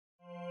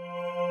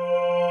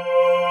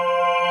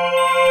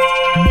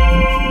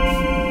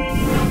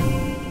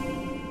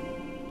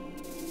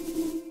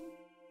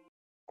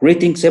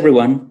Greetings,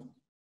 everyone.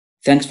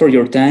 Thanks for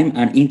your time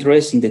and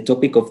interest in the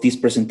topic of this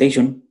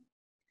presentation.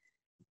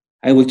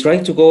 I will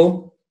try to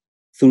go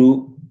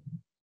through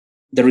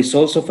the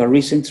results of a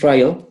recent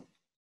trial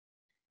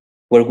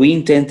where we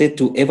intended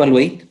to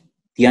evaluate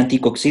the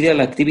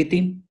anticoccidial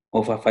activity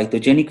of a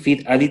phytogenic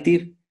feed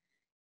additive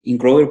in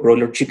grower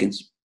broiler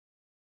chickens.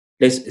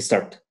 Let's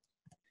start.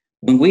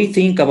 When we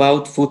think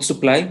about food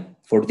supply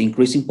for the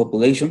increasing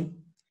population,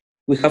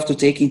 we have to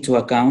take into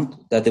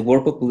account that the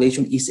world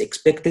population is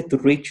expected to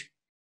reach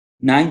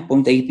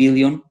 9.8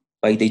 billion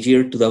by the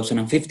year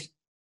 2050.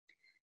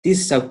 This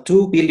is a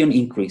 2 billion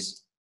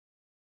increase.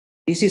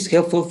 This is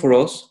helpful for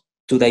us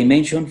to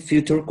dimension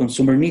future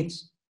consumer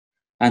needs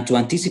and to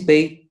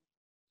anticipate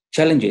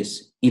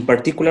challenges, in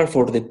particular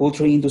for the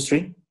poultry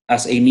industry,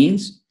 as a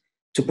means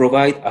to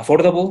provide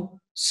affordable,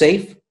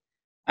 safe,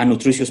 and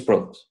nutritious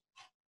products.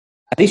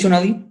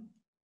 Additionally,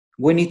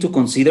 we need to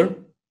consider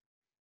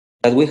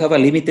that we have a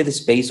limited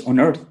space on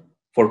Earth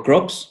for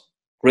crops,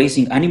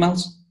 grazing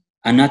animals,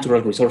 and natural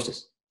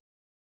resources.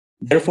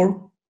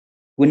 Therefore,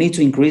 we need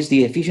to increase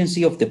the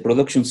efficiency of the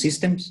production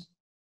systems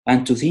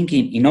and to think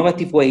in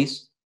innovative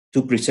ways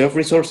to preserve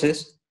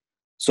resources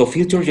so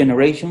future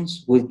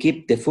generations will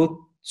keep the food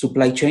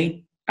supply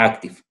chain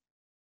active.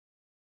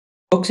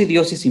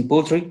 Coccidiosis in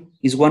poultry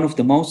is one of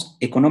the most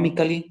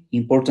economically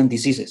important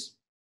diseases,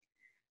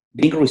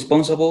 being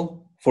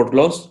responsible for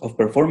loss of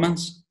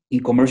performance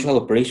in commercial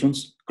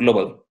operations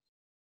globally.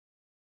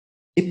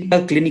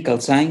 Typical clinical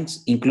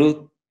signs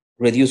include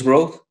reduced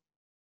growth,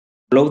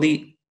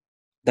 bloody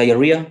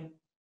diarrhea,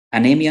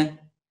 anemia,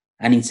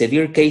 and in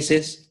severe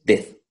cases,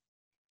 death.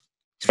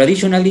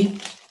 Traditionally,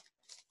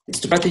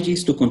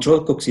 strategies to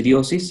control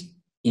coccidiosis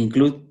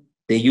include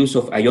the use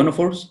of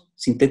ionophores,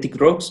 synthetic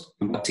drugs,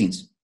 and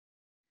vaccines.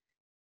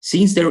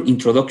 Since their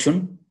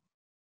introduction,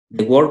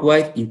 the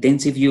worldwide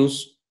intensive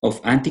use of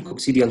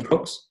anticoccidial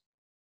drugs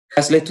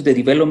has led to the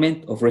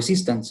development of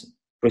resistance,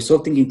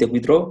 resulting in the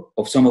withdrawal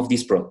of some of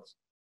these products.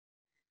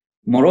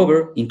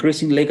 Moreover,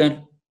 increasing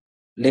legal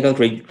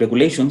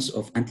regulations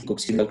of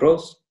anticoccidial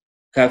drugs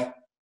have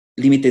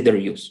limited their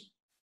use.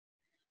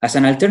 As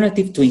an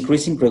alternative to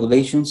increasing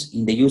regulations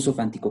in the use of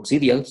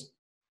anticoccidials,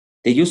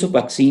 the use of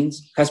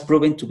vaccines has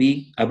proven to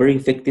be a very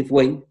effective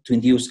way to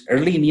induce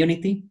early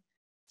immunity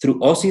through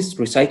oocyst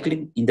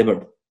recycling in the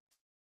bird.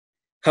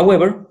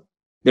 However,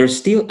 there is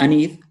still a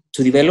need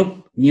to develop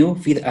new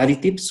feed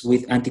additives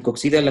with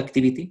anticoccidial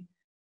activity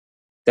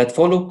that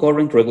follow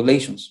current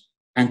regulations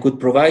and could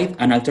provide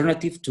an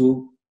alternative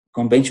to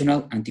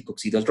conventional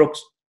anticoccidial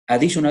drugs.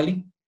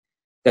 Additionally,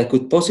 that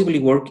could possibly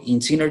work in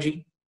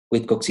synergy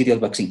with coccidial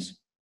vaccines.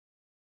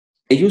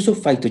 The use of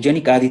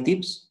phytogenic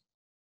additives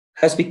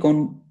has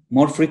become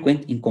more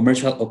frequent in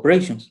commercial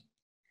operations,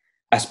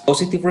 as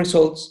positive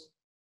results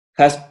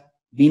has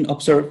been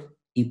observed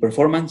in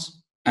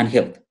performance and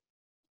health.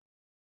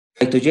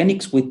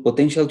 Phytogenics with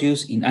potential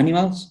use in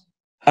animals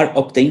are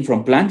obtained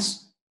from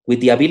plants with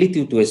the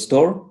ability to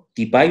store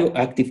the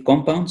bioactive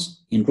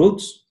compounds in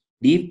roots,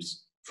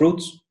 leaves,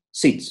 fruits,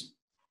 seeds.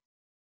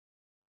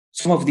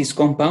 Some of these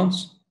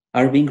compounds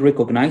are being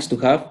recognized to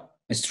have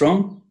a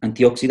strong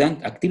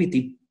antioxidant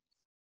activity,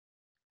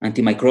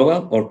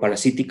 antimicrobial or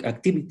parasitic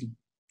activity,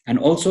 and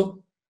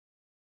also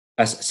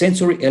as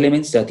sensory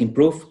elements that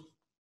improve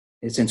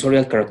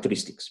sensorial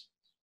characteristics.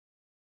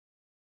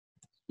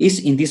 It's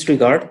in this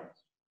regard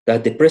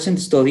that the present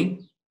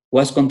study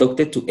was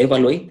conducted to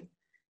evaluate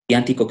the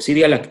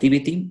anticoccidial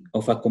activity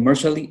of a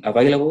commercially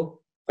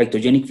available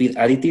phytogenic feed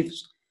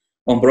additives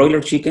on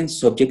broiler chickens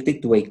subjected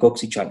to a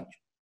cocci challenge.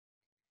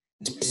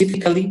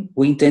 Specifically,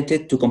 we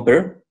intended to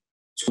compare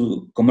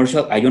to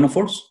commercial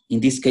ionophores,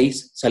 in this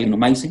case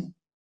salinomycin,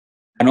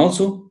 and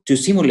also to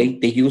simulate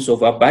the use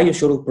of a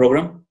bioshuttle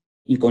program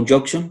in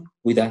conjunction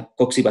with a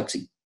cocci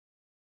vaccine.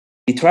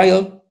 The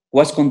trial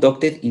was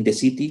conducted in the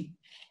city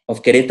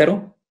of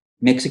Querétaro,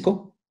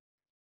 Mexico,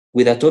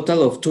 with a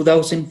total of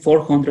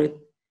 2,400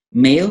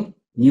 male,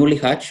 newly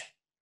hatched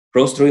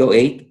ROS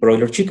 308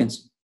 broiler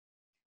chickens.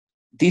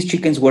 These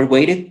chickens were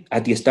weighted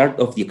at the start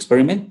of the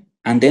experiment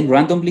and then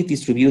randomly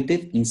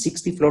distributed in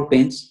 60 floor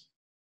pens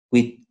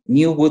with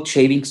new wood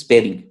shavings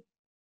bedding.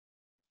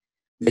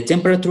 The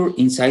temperature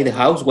inside the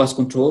house was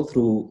controlled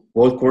through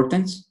wall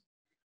curtains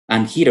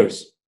and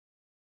heaters.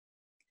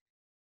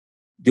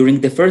 During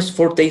the first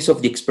 4 days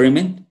of the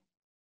experiment,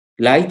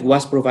 light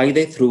was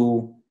provided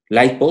through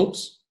light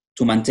bulbs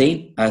to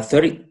maintain a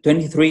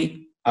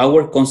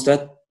 23-hour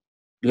constant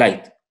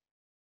light.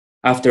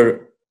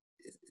 After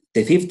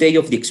the 5th day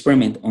of the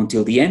experiment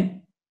until the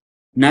end,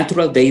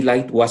 natural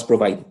daylight was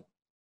provided.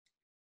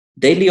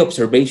 Daily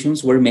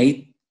observations were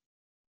made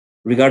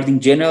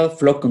regarding general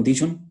flock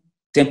condition,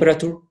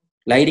 temperature,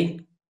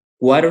 lighting,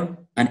 water,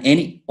 and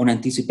any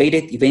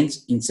unanticipated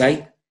events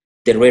inside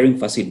the rearing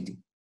facility.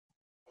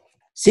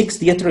 6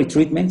 dietary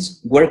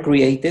treatments were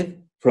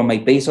created from a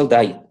basal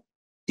diet.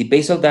 The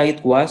basal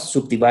diet was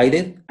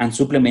subdivided and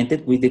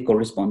supplemented with the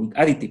corresponding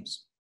additives.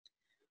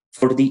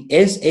 For the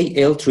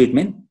SAL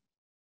treatment,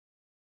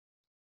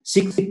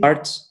 60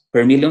 parts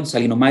per million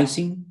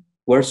salinomycin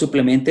were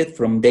supplemented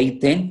from day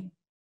 10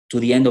 to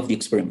the end of the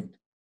experiment.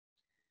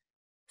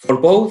 For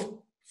both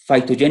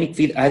phytogenic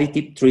feed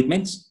additive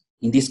treatments,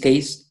 in this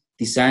case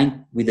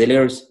designed with the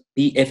letters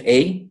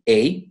PFA-A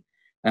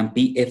and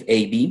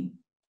PFA-B,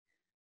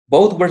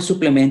 both were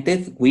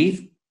supplemented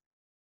with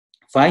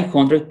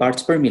 500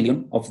 parts per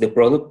million of the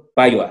product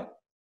BioAdd.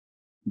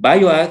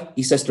 BioAdd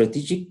is a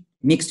strategic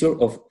mixture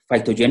of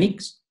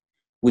phytogenics,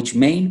 which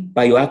main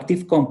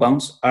bioactive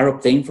compounds are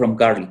obtained from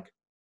garlic.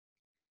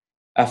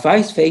 A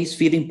 5-phase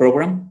feeding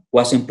program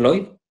was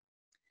employed,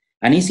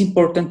 and it's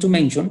important to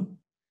mention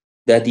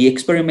that the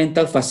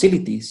experimental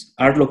facilities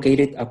are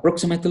located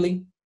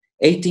approximately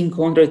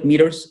 1,800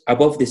 meters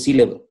above the sea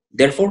level.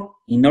 Therefore,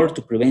 in order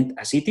to prevent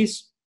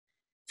ascites,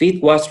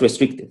 feed was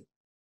restricted.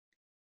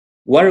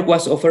 Water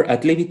was offered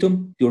ad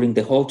libitum during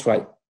the whole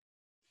trial.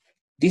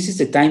 This is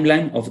the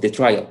timeline of the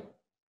trial.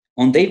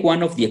 On day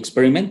 1 of the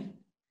experiment,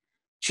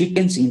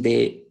 chickens in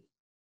the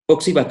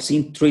cocci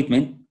vaccine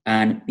treatment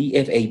and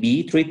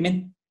PFAB treatment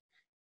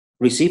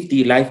received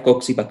the live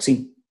cocci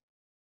vaccine.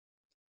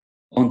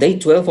 On day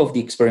 12 of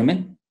the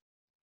experiment,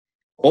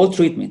 all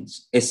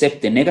treatments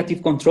except the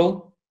negative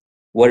control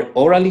were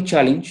orally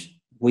challenged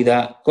with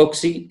a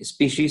cocci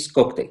species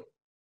cocktail.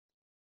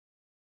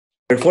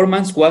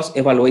 Performance was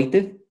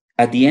evaluated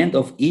at the end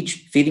of each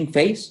feeding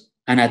phase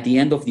and at the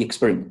end of the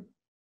experiment.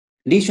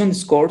 Lesion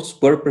scores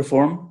were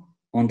performed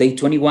on day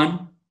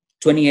 21,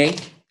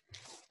 28,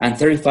 and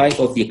 35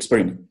 of the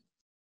experiment.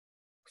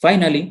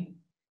 Finally,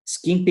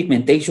 skin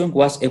pigmentation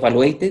was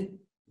evaluated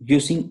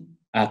using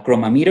a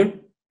chromometer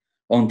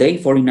on day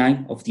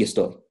 49 of the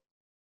study.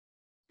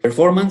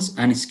 Performance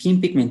and skin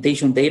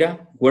pigmentation data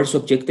were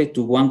subjected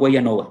to one-way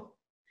ANOVA,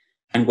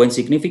 and when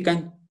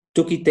significant,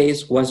 Tukey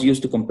test was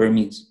used to compare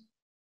means.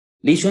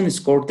 Lesion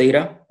score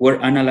data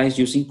were analyzed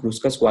using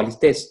Kruskal-Wallis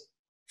test,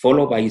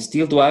 followed by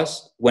still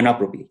DWAS when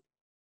appropriate.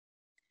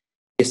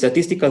 The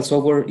statistical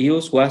software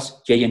used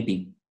was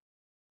JMP.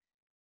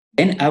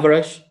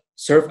 N-average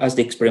served as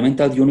the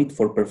experimental unit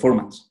for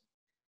performance,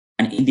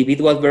 and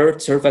individual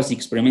bird served as the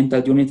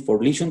experimental unit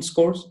for lesion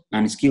scores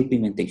and skin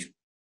pigmentation.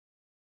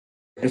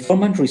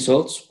 Performance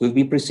results will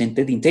be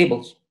presented in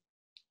tables.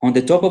 On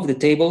the top of the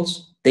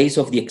tables, days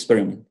of the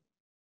experiment.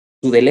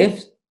 To the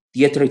left,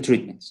 dietary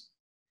treatments.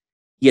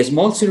 The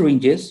small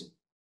syringes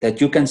that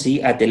you can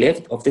see at the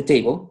left of the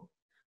table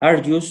are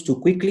used to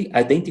quickly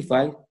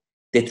identify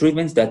the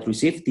treatments that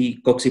receive the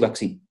cocci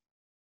vaccine.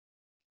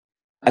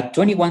 At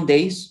 21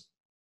 days,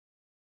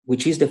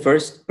 which is the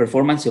first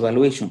performance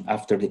evaluation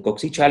after the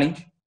cocci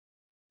challenge,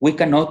 we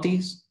can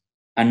notice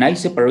a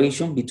nice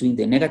separation between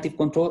the negative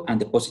control and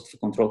the positive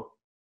control.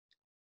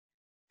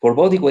 For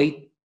body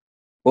weight,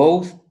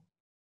 both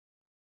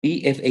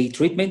PFA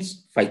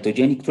treatments,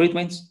 phytogenic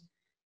treatments,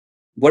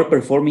 were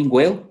performing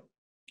well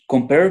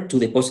compared to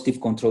the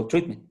positive control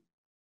treatment.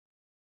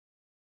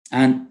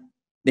 And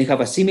they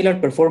have a similar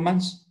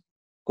performance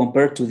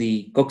compared to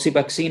the cocci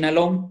vaccine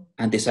alone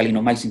and the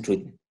salinomycin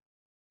treatment.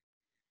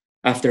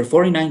 After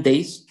 49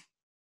 days,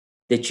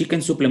 the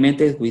chicken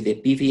supplemented with the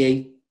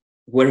PFA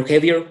were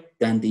heavier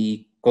than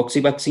the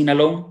cocci vaccine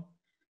alone,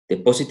 the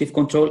positive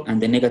control, and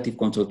the negative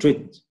control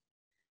treatments.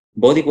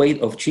 Body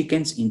weight of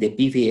chickens in the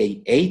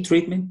PFA-A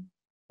treatment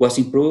was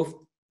improved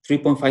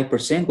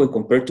 3.5% when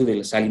compared to the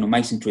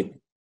salinomycin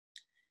treatment.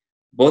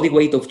 Body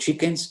weight of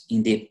chickens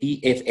in the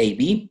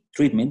PFA-B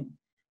treatment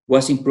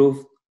was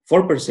improved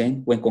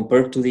 4% when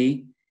compared to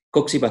the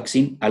cocci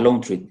vaccine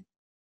alone treatment.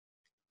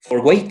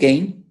 For weight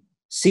gain,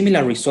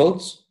 similar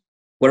results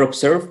were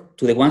observed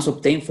to the ones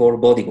obtained for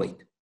body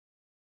weight.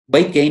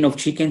 Weight gain of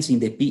chickens in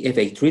the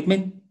PFA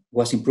treatment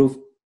was improved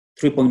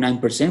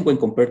 3.9% when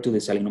compared to the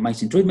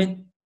salinomycin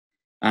treatment,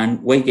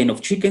 and weight gain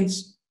of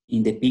chickens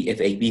in the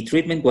PFA-B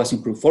treatment was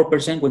improved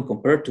 4% when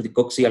compared to the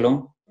cocci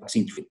alone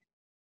vaccine treatment.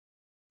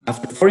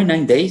 After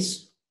 49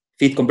 days,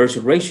 feed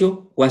conversion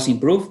ratio was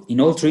improved in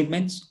all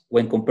treatments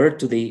when compared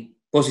to the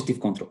positive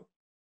control.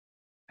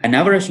 An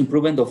average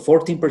improvement of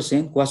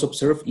 14% was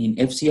observed in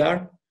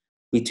FCR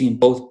between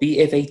both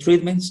PFA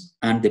treatments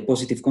and the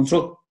positive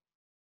control.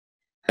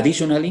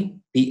 Additionally,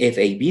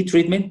 PFA-B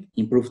treatment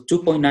improved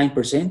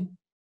 2.9%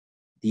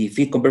 the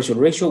feed conversion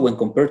ratio when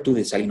compared to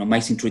the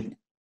salinomycin treatment.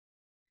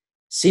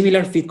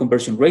 Similar feed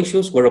conversion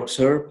ratios were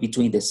observed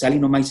between the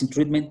salinomycin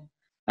treatment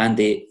and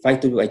the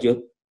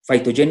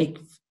phytogenic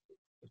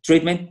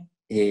treatment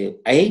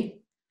A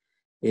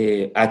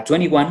at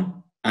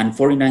 21 and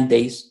 49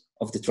 days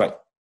of the trial.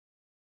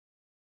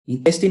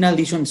 Intestinal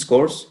lesion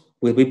scores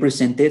will be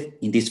presented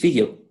in this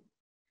figure.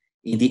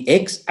 In the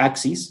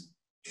x-axis,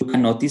 you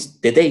can notice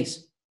the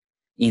days.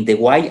 In the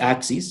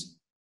y-axis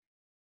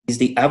is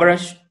the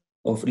average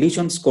of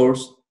lesion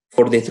scores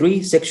for the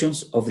 3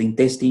 sections of the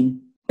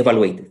intestine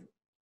evaluated.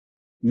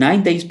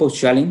 9 days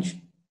post-challenge,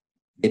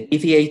 the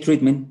PFA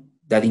treatment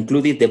that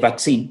included the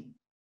vaccine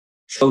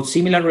showed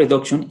similar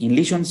reduction in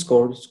lesion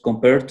scores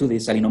compared to the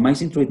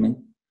salinomycin treatment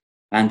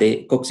and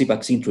the cocci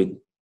vaccine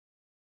treatment.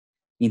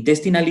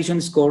 Intestinal lesion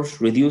scores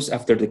reduced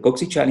after the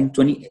cocci challenge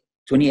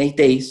 28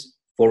 days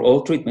for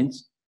all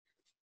treatments,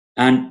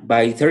 and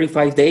by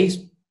 35 days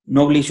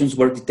no lesions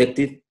were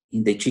detected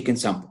in the chicken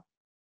sample.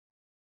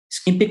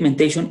 Skin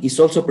pigmentation is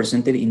also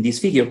presented in this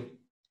figure.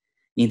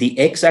 In the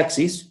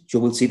x-axis, you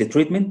will see the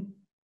treatment.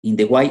 In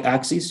the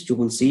y-axis, you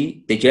will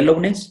see the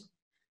yellowness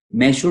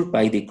measured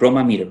by the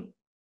chromometer.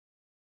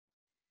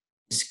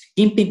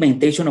 Skin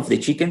pigmentation of the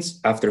chickens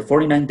after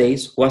 49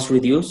 days was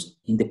reduced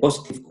in the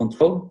positive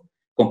control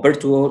compared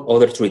to all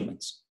other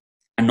treatments.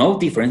 And no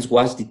difference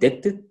was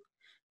detected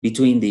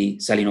between the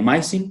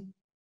salinomycin,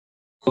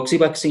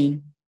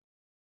 coccivaccine,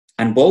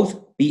 and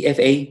both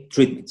PFA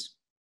treatments.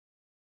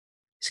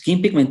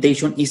 Skin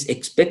pigmentation is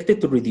expected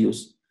to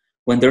reduce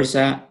when there's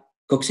a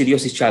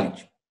coccidiosis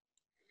challenge.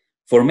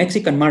 For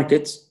Mexican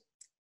markets,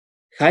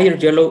 higher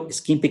yellow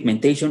skin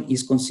pigmentation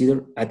is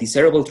considered a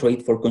desirable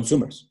trait for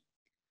consumers,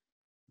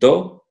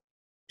 though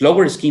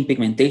lower skin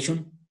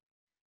pigmentation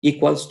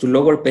equals to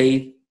lower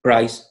paid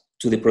price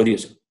to the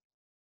producer.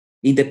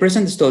 In the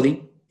present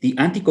study, the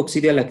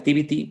anticoccidial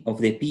activity of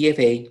the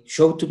PFA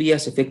showed to be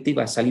as effective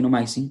as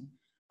salinomycin,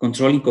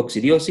 controlling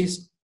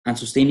coccidiosis and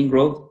sustaining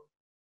growth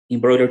in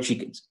broiler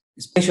chickens,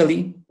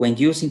 especially when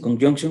used in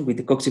conjunction with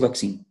the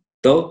coccivaccine,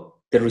 though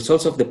the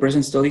results of the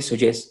present study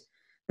suggest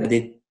that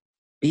the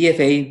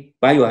PFA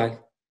bioag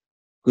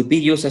could be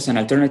used as an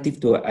alternative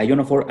to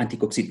ionophore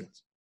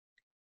anticoccidials.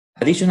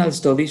 Additional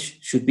studies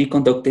should be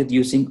conducted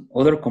using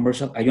other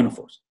commercial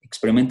ionophores,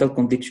 experimental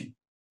condition,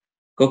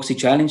 cocci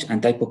challenge,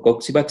 and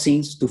typococci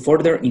vaccines to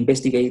further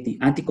investigate the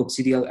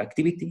anticoccidial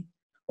activity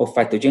of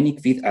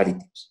phytogenic feed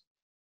additives.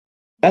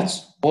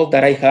 That's all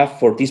that I have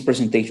for this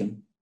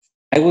presentation.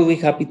 I will be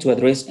happy to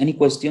address any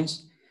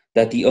questions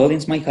that the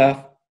audience might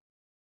have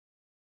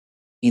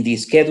in the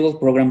scheduled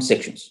program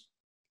sections.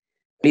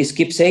 Please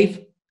keep safe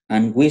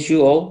and wish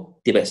you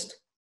all the best.